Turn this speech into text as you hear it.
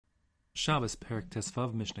Shabbos, Perek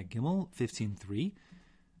Tesvav, Mishnah Gimel, 15.3.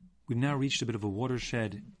 We've now reached a bit of a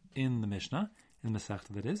watershed in the Mishnah, in the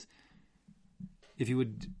Masechta that is. If you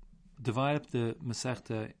would divide up the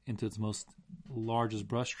Masechta into its most largest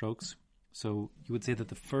brushstrokes, so you would say that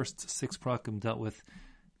the first 6 prakim dealt with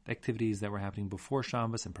activities that were happening before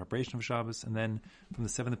Shabbos and preparation of Shabbos, and then from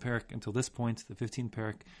the 7th Perek until this point, the 15th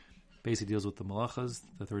Perek basically deals with the malachas,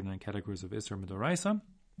 the 39 categories of Isser Midoraisa.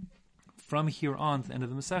 From here on to the end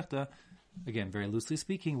of the Masechta, again, very loosely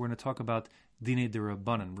speaking, we're going to talk about Dinei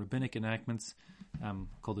D'Rabbanan, rabbinic enactments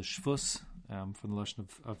called the Shvus, from the lashon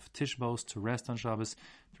of Tishbos, to rest on Shabbos.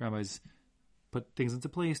 The rabbis put things into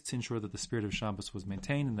place to ensure that the spirit of Shabbos was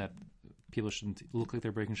maintained and that people shouldn't look like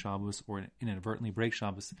they're breaking Shabbos or inadvertently break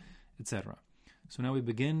Shabbos, etc. So now we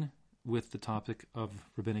begin with the topic of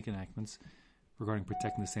rabbinic enactments regarding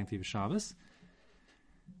protecting the sanctity of Shabbos.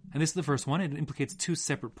 And this is the first one. It implicates 2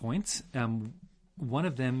 separate points. One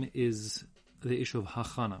of them is the issue of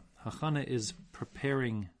hachana. Hachana is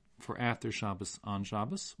preparing for after Shabbos on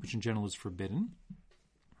Shabbos, which in general is forbidden.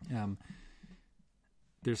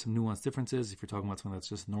 There's some nuanced differences if you're talking about something that's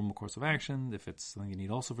just a normal course of action, if it's something you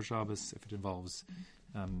need also for Shabbos, if it involves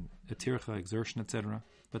a tircha, exertion, etc.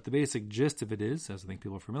 But the basic gist of it is, as I think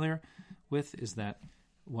people are familiar with, is that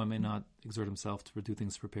one may not exert himself to do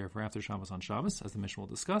things to prepare for after Shabbos on Shabbos, as the Mishnah will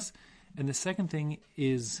discuss. And the second thing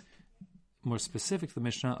is more specific to the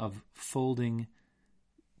Mishnah of folding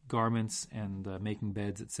garments and making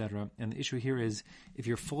beds, etc. And the issue here is if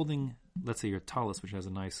you're folding, let's say your talus, which has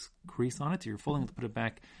a nice crease on it, you're folding it to put it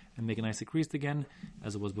back and make it nicely creased again,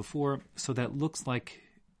 as it was before, so that looks like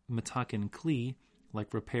matakin kli,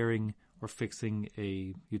 like repairing or fixing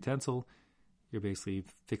a utensil. You're basically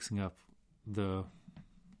fixing up the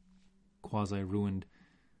quasi-ruined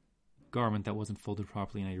garment that wasn't folded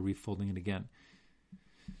properly, and now you're refolding it again.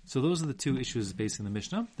 So those are the 2 issues based in the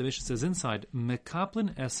Mishnah. The Mishnah says inside,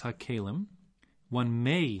 Mekaplin es hakelim, one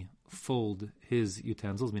may fold his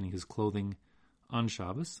utensils, meaning his clothing, on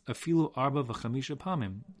Shabbos, afilu arba v'chamisha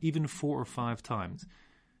pamim, even 4 or 5 times.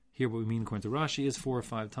 Here what we mean according to Rashi is 4 or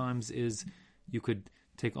 5 times is you could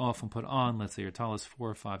take off and put on, let's say your talus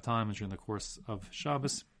 4 or 5 times during the course of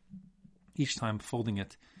Shabbos, each time folding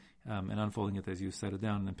it and unfolding it as you set it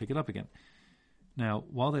down and then pick it up again. Now,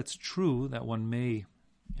 while that's true that one may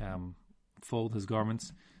fold his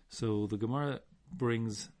garments, so the Gemara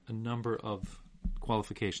brings a number of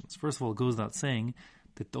qualifications. First of all, it goes without saying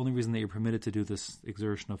that the only reason that you're permitted to do this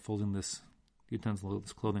exertion of folding this utensil,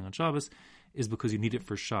 this clothing on Shabbos, is because you need it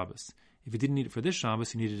for Shabbos. If you didn't need it for this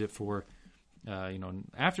Shabbos, you needed it for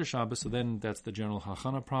after Shabbos, so then that's the general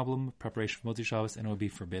hachana problem, preparation for Motzi Shabbos, and it would be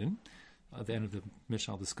forbidden. At the end of the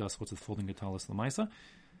Mishnah, I'll discuss what's with folding your talus l'maisa.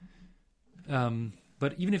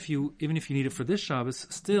 But even if you need it for this Shabbos,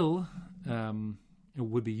 still it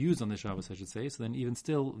would be used on this Shabbos, I should say. So then, even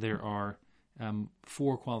still, there are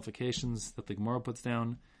 4 qualifications that the Gemara puts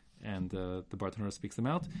down, and the Bartanura speaks them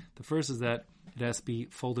out. The first is that it has to be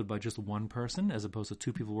folded by just one person, as opposed to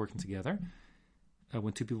 2 people working together.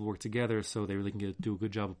 When 2 people work together, so they really can do a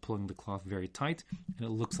good job of pulling the cloth very tight, and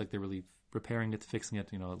it looks like they're really repairing it, fixing it,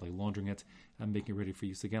 like laundering it, and making it ready for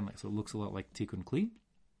use again. So it looks a lot like tikkun kli,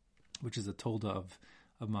 which is a tolda of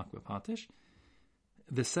makbeh patish.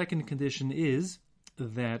 The second condition is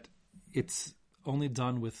that it's only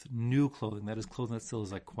done with new clothing. That is, clothing that still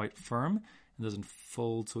is like quite firm and doesn't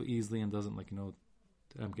fold so easily and doesn't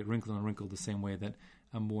get wrinkled on wrinkled the same way that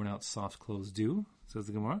worn out soft clothes do, says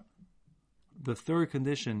the Gemara. The third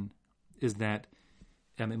condition is that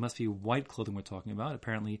it must be white clothing we're talking about.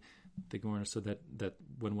 Apparently, the Gemara understood that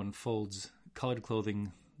when one folds colored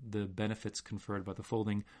clothing, the benefits conferred by the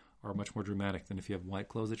folding are much more dramatic than if you have white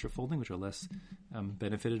clothes that you're folding, which are less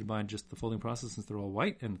benefited by just the folding process since they're all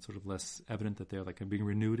white, and it's sort of less evident that they're like being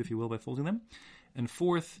renewed, if you will, by folding them. And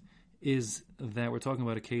fourth is that we're talking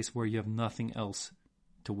about a case where you have nothing else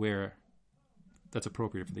to wear that's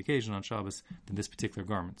appropriate for the occasion on Shabbos than this particular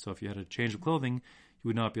garment. So if you had a change of clothing, you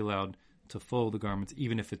would not be allowed to fold the garments,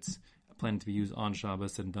 even if it's planned to be used on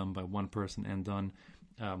Shabbos and done by one person and done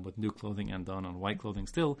with new clothing and done on white clothing.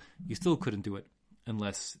 Still, you still couldn't do it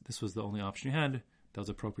unless this was the only option you had that was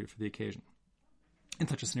appropriate for the occasion. In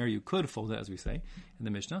such a scenario, you could fold it, as we say in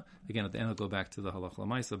the Mishnah. Again, at the end, I'll go back to the halacha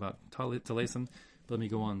l'maisa about talesim, but let me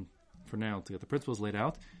go on for now to get the principles laid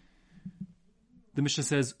out. The Mishnah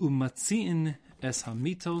says, Umatzi'in es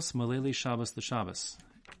hamitos maleli Shabbos l'Shabbos.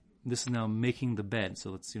 This is now making the bed.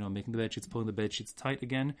 So it's, making the bed sheets, pulling the bed sheets tight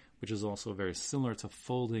again, which is also very similar to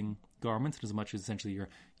folding garments, in as much as essentially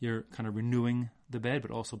you're kind of renewing the bed,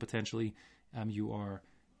 but also potentially you are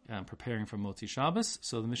preparing for Motzi Shabbos.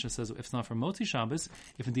 So the Mishnah says if it's not for Motzi Shabbos,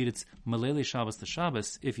 if indeed it's Malele Shabbos to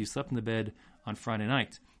Shabbos, if you slept in the bed on Friday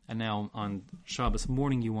night, and now on Shabbos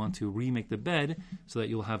morning you want to remake the bed so that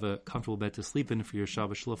you'll have a comfortable bed to sleep in for your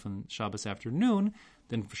Shabbos Shluf and Shabbos afternoon,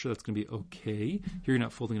 then for sure that's going to be okay. Here you're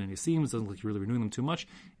not folding in any seams, doesn't look like you're really renewing them too much,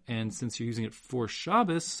 and since you're using it for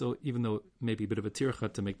Shabbos, so even though it may be a bit of a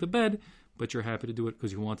tircha to make the bed, but you're happy to do it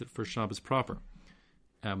because you want it for Shabbos proper.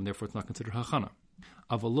 Therefore it's not considered hachana.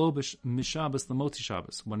 Avalo mishabbos lemotzi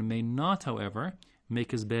Shabbos. One may not, however,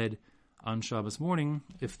 make his bed on Shabbos morning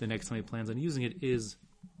if the next time he plans on using it is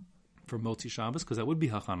for Motzi Shabbos, because that would be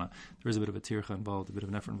hachana. There is a bit of a tircha involved, a bit of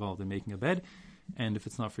an effort involved in making a bed, and if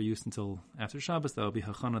it's not for use until after Shabbos, that would be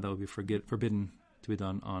hachana, that would be forbidden to be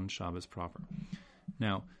done on Shabbos proper.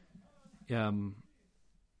 Now, let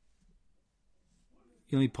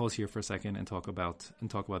me pause here for a second and talk about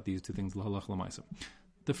these two things, l'halach l'maisa.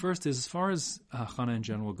 The first is, as far as hachana in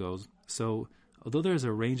general goes, so although there's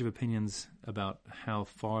a range of opinions about how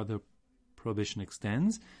far the prohibition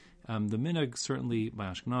extends, the minhag, certainly by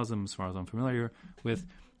Ashkenazim, as far as I'm familiar with,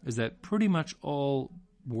 is that pretty much all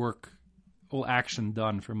action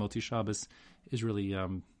done for Motzi Shabbos is really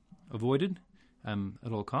avoided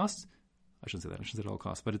at all costs. I shouldn't say that. I shouldn't say at all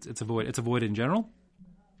costs, but it's avoided in general.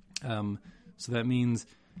 So that means,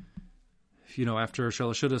 after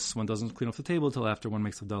Shalosh Shudas, one doesn't clean off the table until after one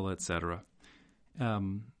makes Havdalah, etc.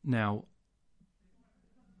 Now,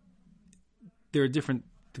 there are different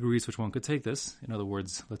degrees which one could take this. In other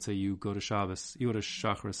words, let's say you go to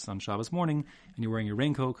Shacharis on Shabbos morning, and you're wearing your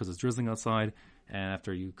raincoat because it's drizzling outside, and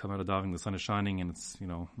after you come out of davening, the sun is shining, and it's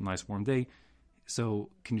a nice warm day.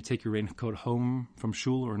 So, can you take your raincoat home from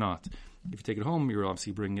shul or not? If you take it home, you're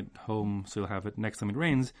obviously bringing it home, so you'll have it next time it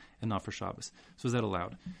rains, and not for Shabbos. So, is that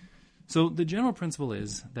allowed? So, the general principle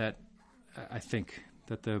is that I think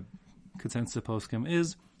that the consensus of poskim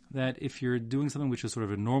is that if you're doing something which is sort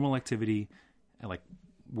of a normal activity, like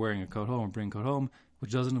wearing a coat home or bringing a coat home,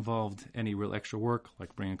 which doesn't involve any real extra work,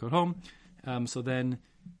 like bringing a coat home, so then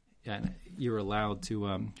you're allowed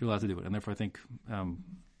to do it. And therefore, I think Rav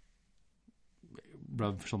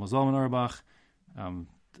Shlomo Zalman Auerbach,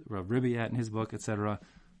 Rav Ribiat in his book, etc.,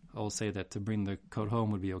 all say that to bring the coat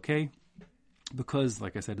home would be okay, because,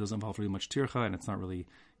 like I said, it doesn't involve really much tircha, and it's not really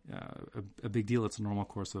a big deal. It's a normal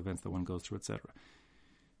course of events that one goes through, etc.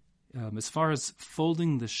 As far as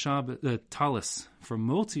folding the talis for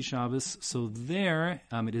Motzi Shabbos, so there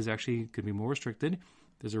it is actually could be more restricted.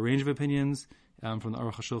 There's a range of opinions from the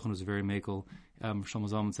Aruch HaShulchan, who's very makel. Shlomo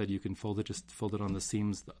Zalman said you can fold it on the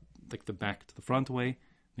seams, like the back to the front way,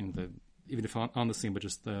 even if on the seam, but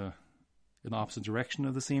just in the opposite direction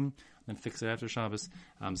of the seam, then fix it after Shabbos.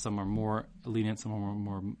 Some are more lenient, some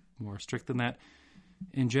are more strict than that.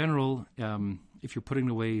 In general, if you're putting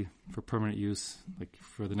it away for permanent use, like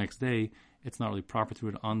for the next day, it's not really proper to do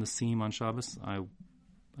it on the seam on Shabbos. I'm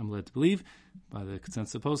led to believe by the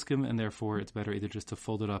consensus of poskim, and therefore it's better either just to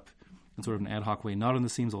fold it up in sort of an ad hoc way, not on the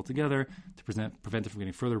seams altogether, to prevent it from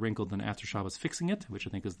getting further wrinkled than after Shabbos fixing it, which I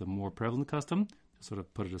think is the more prevalent custom, to sort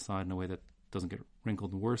of put it aside in a way that doesn't get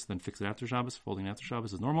wrinkled and worse, then fix it after Shabbos. Folding after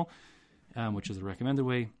Shabbos is normal, which is a recommended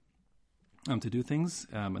way to do things,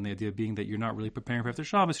 and the idea being that you're not really preparing for after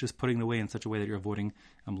Shabbos, you're just putting it away in such a way that you're avoiding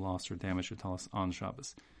loss or damage or talis on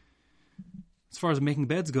Shabbos. As far as making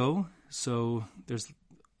beds go, so there's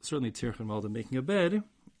certainly tircha involved in making a bed.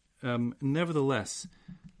 Nevertheless,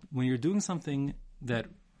 when you're doing something that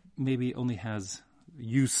maybe only has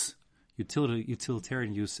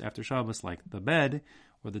utilitarian use after Shabbos, like the bed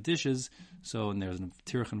or the dishes, and there's a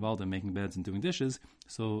tircha involved in making beds and doing dishes,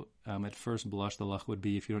 so at first blush the lach would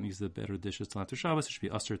be if you don't use the bed or dishes till after Shabbos, it should be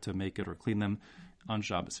usher to make it or clean them on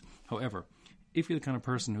Shabbos. However, if you're the kind of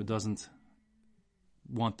person who doesn't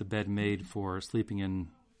want the bed made for sleeping in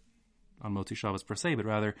on Motzi Shabbos per se, but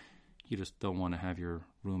rather you just don't want to have your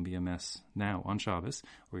room be a mess now on Shabbos,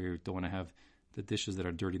 or you don't want to have the dishes that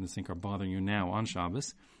are dirty in the sink are bothering you now on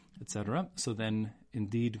Shabbos, etc. So then,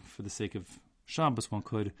 indeed, for the sake of Shabbos, one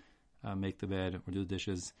could make the bed or do the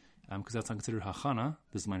dishes, because that's not considered hachana.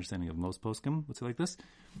 This is my understanding of most poskim would say like this.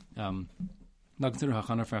 Not considered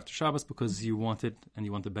hachana for after Shabbos because you want it and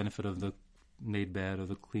you want the benefit of the made bed or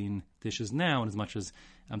the clean dishes now, and as much as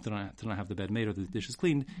to not have the bed made or the dishes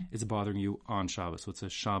cleaned, it's bothering you on Shabbos. So it's a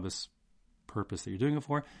Shabbos purpose that you're doing it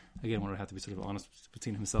for. Again, one would have to be sort of honest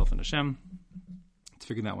between himself and Hashem to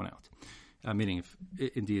figure that one out. Meaning if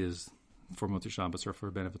it indeed is for Motzi Shabbos or for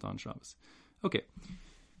a benefit on Shabbos. Okay.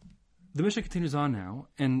 The Mishnah continues on now,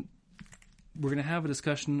 and we're going to have a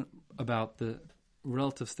discussion about the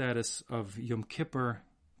relative status of Yom Kippur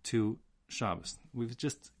to Shabbos. We've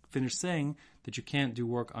just finished saying that you can't do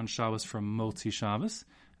work on Shabbos from Motzi Shabbos,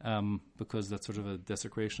 because that's sort of a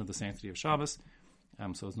desecration of the sanctity of Shabbos.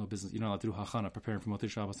 So it's no business. You're not allowed to do hachana, preparing for Motzei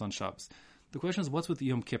Shabbos on Shabbos. The question is, what's with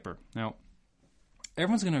Yom Kippur? Now,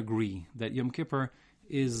 everyone's going to agree that Yom Kippur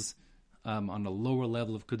is on a lower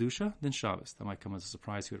level of Kedusha than Shabbos. That might come as a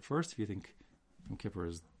surprise to you at first if you think Yom Kippur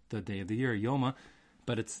is the day of the year, Yoma.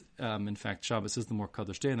 But it's, in fact, Shabbos is the more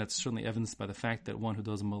Kadosh day, and that's certainly evidenced by the fact that one who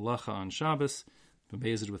does malacha on Shabbos,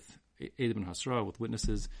 bemazed with Eid ben Hasra, with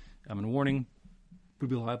witnesses and warning, would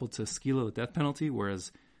be liable to skila, the death penalty,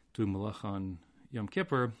 whereas doing malacha on Yom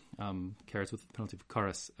Kippur carries with the penalty of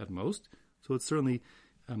karas at most. So it's certainly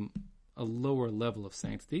a lower level of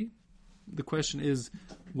sanctity. The question is,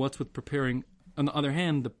 what's with preparing? On the other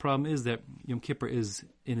hand, the problem is that Yom Kippur is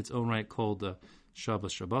in its own right called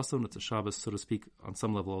Shabbos Shabboson. It's a Shabbos, so to speak, on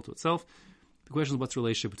some level all to itself. The question is, what's the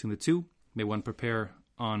relationship between the two? May one prepare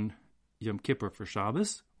on Yom Kippur for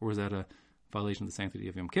Shabbos, or is that a violation of the sanctity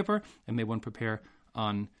of Yom Kippur? And may one prepare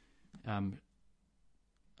on something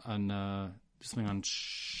on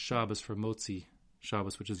Shabbos for Motzi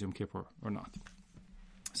Shabbos, which is Yom Kippur, or not?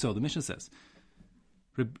 So the Mishnah says,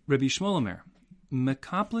 Rabbi Shmuel Omer,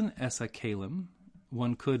 Mekaplin esa kalim,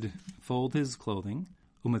 one could fold his clothing,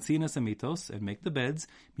 umatzinas amitos, and make the beds,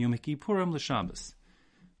 Yom Kippurim l'Shabbos,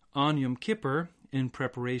 on Yom Kippur in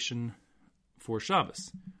preparation for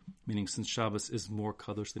Shabbos. Meaning, since Shabbos is more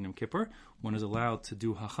kadosh than Yom Kippur, one is allowed to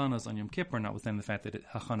do hachanas on Yom Kippur, notwithstanding the fact that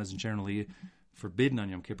hachanas is generally forbidden on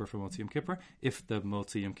Yom Kippur for Motzi Yom Kippur, if the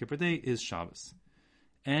Motzi Yom Kippur day is Shabbos.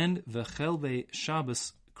 And the chelve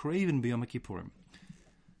Shabbos craven b'Yom Kippurim.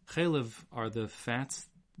 Chelev are the fats,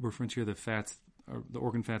 referring to here the fats, or the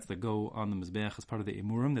organ fats that go on the mizbeach as part of the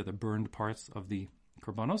emurim. They're the burned parts of the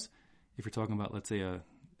korbanos. If you're talking about, let's say, an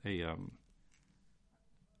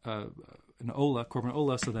ola, korban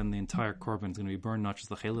ola, so then the entire korban is going to be burned, not just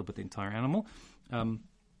the chelev, but the entire animal.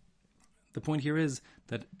 The point here is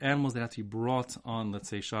that animals that have to be brought on, let's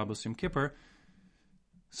say, Shabbos Yom Kippur,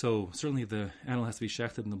 so certainly the animal has to be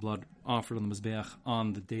shechted and the blood offered on the mizbeach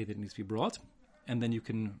on the day that it needs to be brought. And then you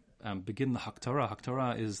can begin the haktara.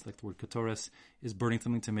 Haktara is, like the word katoris, is burning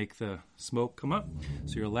something to make the smoke come up.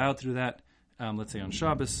 So you're allowed to do that, let's say on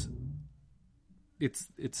Shabbos. It's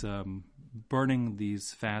burning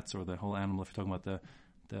these fats, or the whole animal, if you're talking about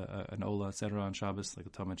an ola, etc. on Shabbos, like the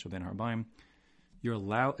Talmud Shabbat Harbaim. You're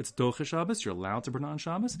allowed, it's doche Shabbos, you're allowed to burn it on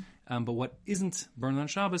Shabbos, but what isn't burned on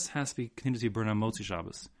Shabbos has to continue to be burned on Motzi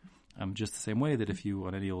Shabbos. Just the same way that if you,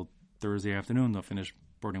 on any old Thursday afternoon, don't finish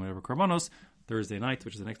burning whatever korbanos, Thursday night,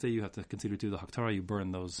 which is the next day, you have to continue to do the haktara, you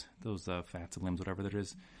burn those fats and limbs, whatever there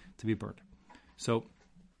is, to be burned. So,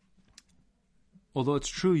 although it's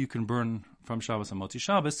true you can burn from Shabbos on Motzi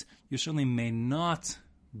Shabbos, you certainly may not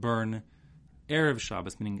burn Erev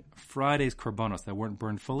Shabbos, meaning Friday's korbanos that weren't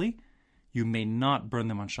burned fully. You may not burn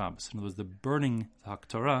them on Shabbos. In other words, the burning, the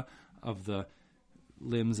haktara, of the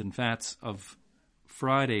limbs and fats of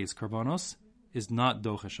Friday's korbanos is not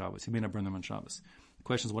doche Shabbos. You may not burn them on Shabbos. The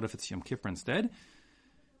question is, what if it's Yom Kippur instead?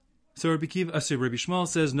 So Rabbi Shmuel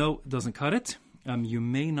says, no, it doesn't cut it. You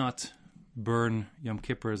may not burn Yom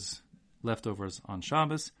Kippur's leftovers on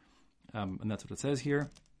Shabbos, and that's what it says here.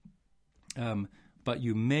 But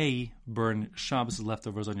you may burn Shabbos'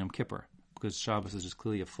 leftovers on Yom Kippur, because Shabbos is just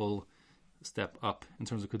clearly a full step up in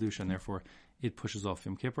terms of Kedusha, and therefore it pushes off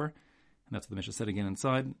Yom Kippur. And that's what the Mishnah said again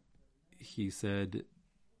inside. He said,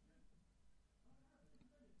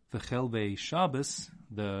 the chelve Shabbos,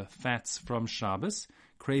 the fats from Shabbos,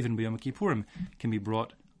 craven b'Yom Kippurim, can be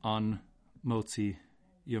brought on Motzi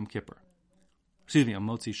Yom Kippur. Excuse me, on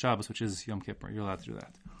Motzi Shabbos, which is Yom Kippur. You're allowed to do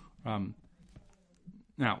that.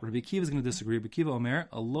 Now, Rabbi Akiva is going to disagree. Rabbi Akiva Omer,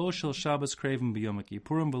 Alo shel Shabbos craven b'Yom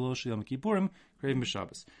Kippurim, v'lo shel Yom Kippurim craven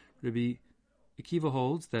b'Shabbos. Rabbi Akiva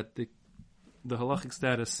holds that the halachic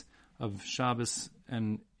status of Shabbos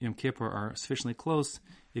and Yom Kippur are sufficiently close,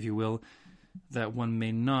 if you will, that one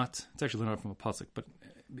may not, it's actually learned from a pasuk, but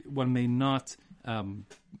one may not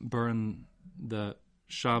burn the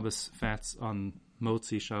Shabbos fats on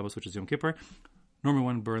Motzi Shabbos, which is Yom Kippur. Normally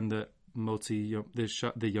one burn the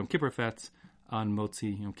Yom Kippur fats on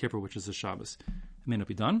Motzi Yom Kippur, which is the Shabbos. It may not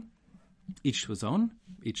be done. Each to its own,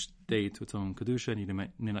 each day to its own Kedusha, and you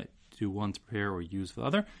may not do one to prepare or use for the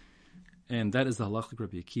other. And that is the halachic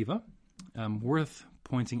Rabbi Akiva. Worth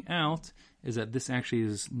pointing out is that this actually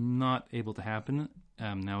is not able to happen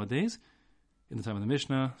nowadays in the time of the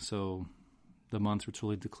Mishnah. So the months were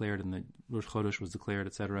truly declared and the Rosh Chodesh was declared,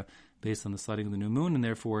 etc., based on the sighting of the new moon, and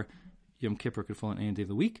therefore Yom Kippur could fall on any day of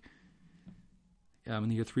the week. In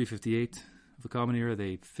the year 358 of the Common Era,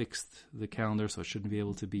 they fixed the calendar, so it shouldn't be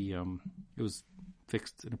able to be, it was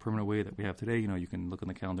fixed in a permanent way that we have today. You know, you can look on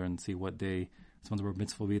the calendar and see what day someone's bar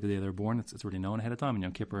mitzvah will be the day they're born. It's already known ahead of time. And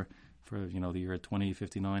Yom Kippur for the year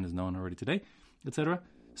 2059 is known already today, etc.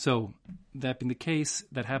 So that being the case,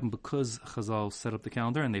 that happened because Chazal set up the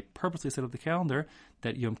calendar, and they purposely set up the calendar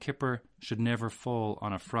that Yom Kippur should never fall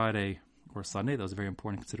on a Friday or Sunday. That was a very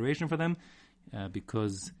important consideration for them,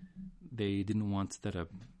 because they didn't want that a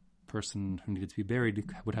person who needed to be buried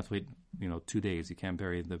would have to wait 2 days. You can't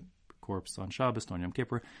bury the corpse on Shabbos, on Yom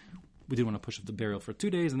Kippur. We didn't want to push up the burial for 2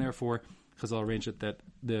 days, and therefore Chazal arranged it that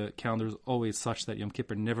the calendar is always such that Yom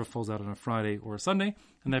Kippur never falls out on a Friday or a Sunday.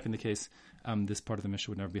 And that being the case, this part of the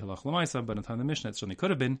Mishnah would never be halach l'maisa, but in the time of the Mishnah it certainly could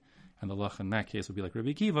have been. And the halach in that case would be like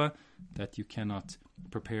Rabbi Akiva, that you cannot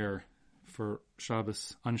prepare for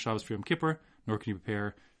Shabbos on Shabbos for Yom Kippur, nor can you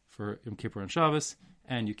prepare for Yom Kippur on Shabbos,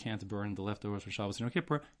 and you can't burn the leftovers for Shabbos and Yom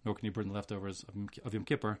Kippur, nor can you burn the leftovers of Yom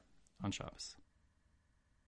Kippur on Shabbos.